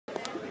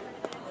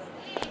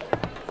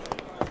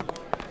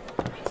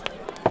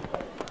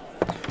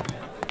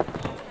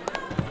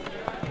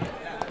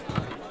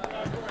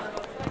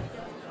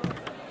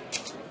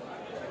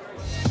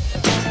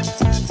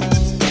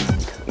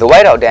The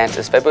Whiteout Dance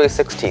is February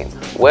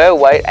 16th. Wear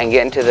white and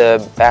get into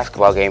the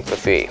basketball game for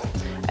free.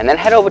 And then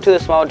head over to the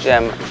small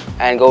gym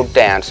and go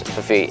dance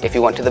for free if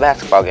you went to the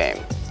basketball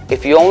game.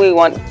 If you only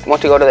want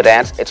to go to the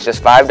dance, it's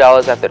just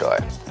 $5 at the door.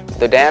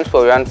 The dance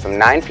will run from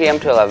 9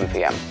 p.m. to 11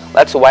 p.m.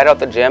 Let's white out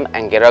the gym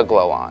and get our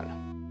glow on.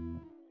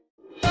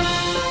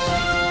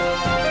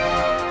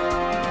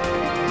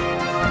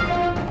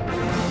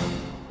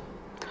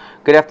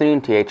 Good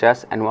afternoon,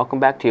 THS, and welcome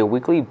back to your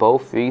weekly Bowl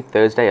Free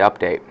Thursday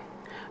update.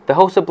 The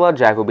HOSA blood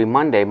drive will be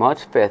Monday,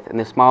 March 5th in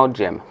the small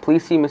gym.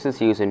 Please see Mrs.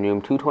 Hughes in room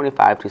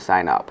 225 to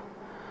sign up.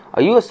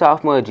 Are you a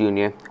sophomore or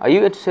junior? Are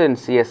you interested in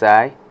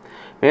CSI?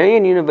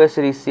 Marian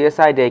University's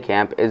CSI Day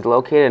Camp is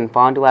located in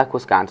Fond du Lac,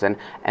 Wisconsin,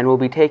 and will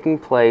be taking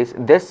place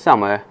this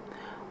summer.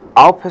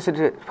 All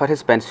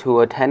participants who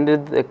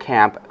attended the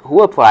camp,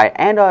 who apply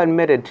and are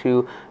admitted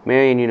to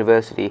Marian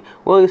University,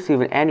 will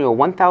receive an annual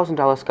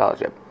 $1,000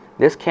 scholarship.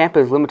 This camp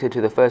is limited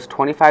to the first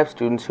 25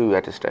 students who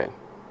register.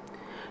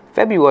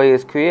 February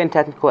is Career and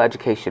Technical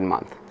Education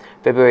Month.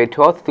 February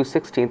 12th through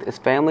 16th is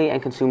Family and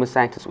Consumer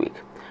Sciences Week.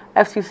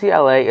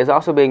 FCCLA is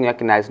also being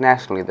recognized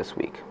nationally this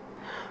week.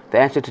 The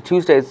answer to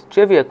Tuesday's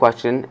trivia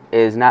question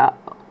it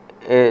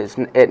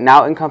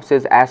now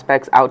encompasses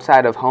aspects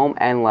outside of home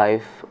and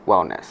life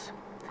wellness.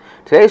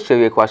 Today's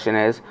trivia question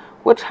is,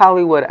 which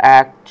Hollywood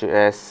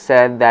actress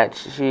said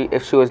that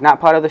if she was not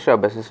part of the show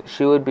business,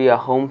 she would be a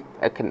home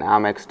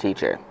economics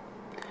teacher?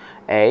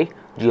 A.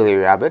 Julia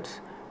Roberts,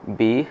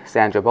 B.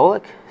 Sandra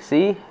Bullock,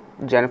 C.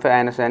 Jennifer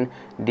Aniston,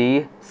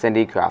 D.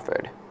 Cindy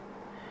Crawford.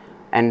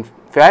 And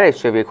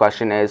Friday's trivia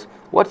question is,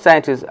 what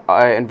sciences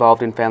are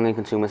involved in family and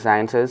consumer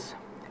sciences?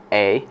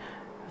 A.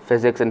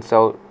 Physics and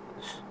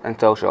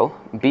social,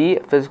 B.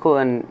 Physical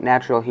and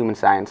natural human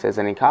sciences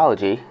and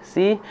ecology,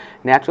 C.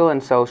 Natural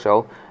and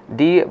social,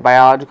 D.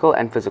 Biological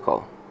and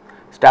physical.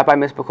 Stop by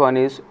Miss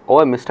Picorni's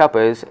or Miss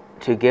Tupper's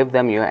to give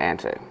them your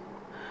answer.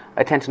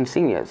 Attention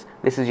seniors,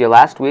 this is your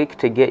last week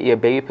to get your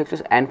baby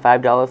pictures and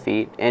 $5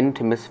 fee in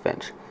to Miss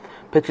Finch.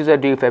 Pictures are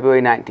due February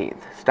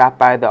 19th. Stop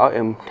by the art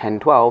room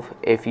 1012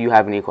 if you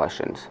have any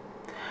questions.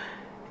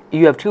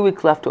 You have 2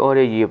 weeks left to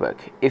order a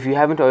yearbook. If you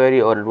haven't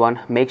already ordered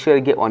one, make sure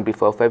to get one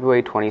before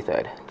February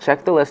 23rd.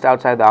 Check the list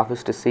outside the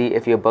office to see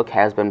if your book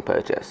has been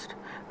purchased.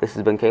 This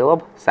has been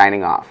Caleb,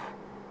 signing off.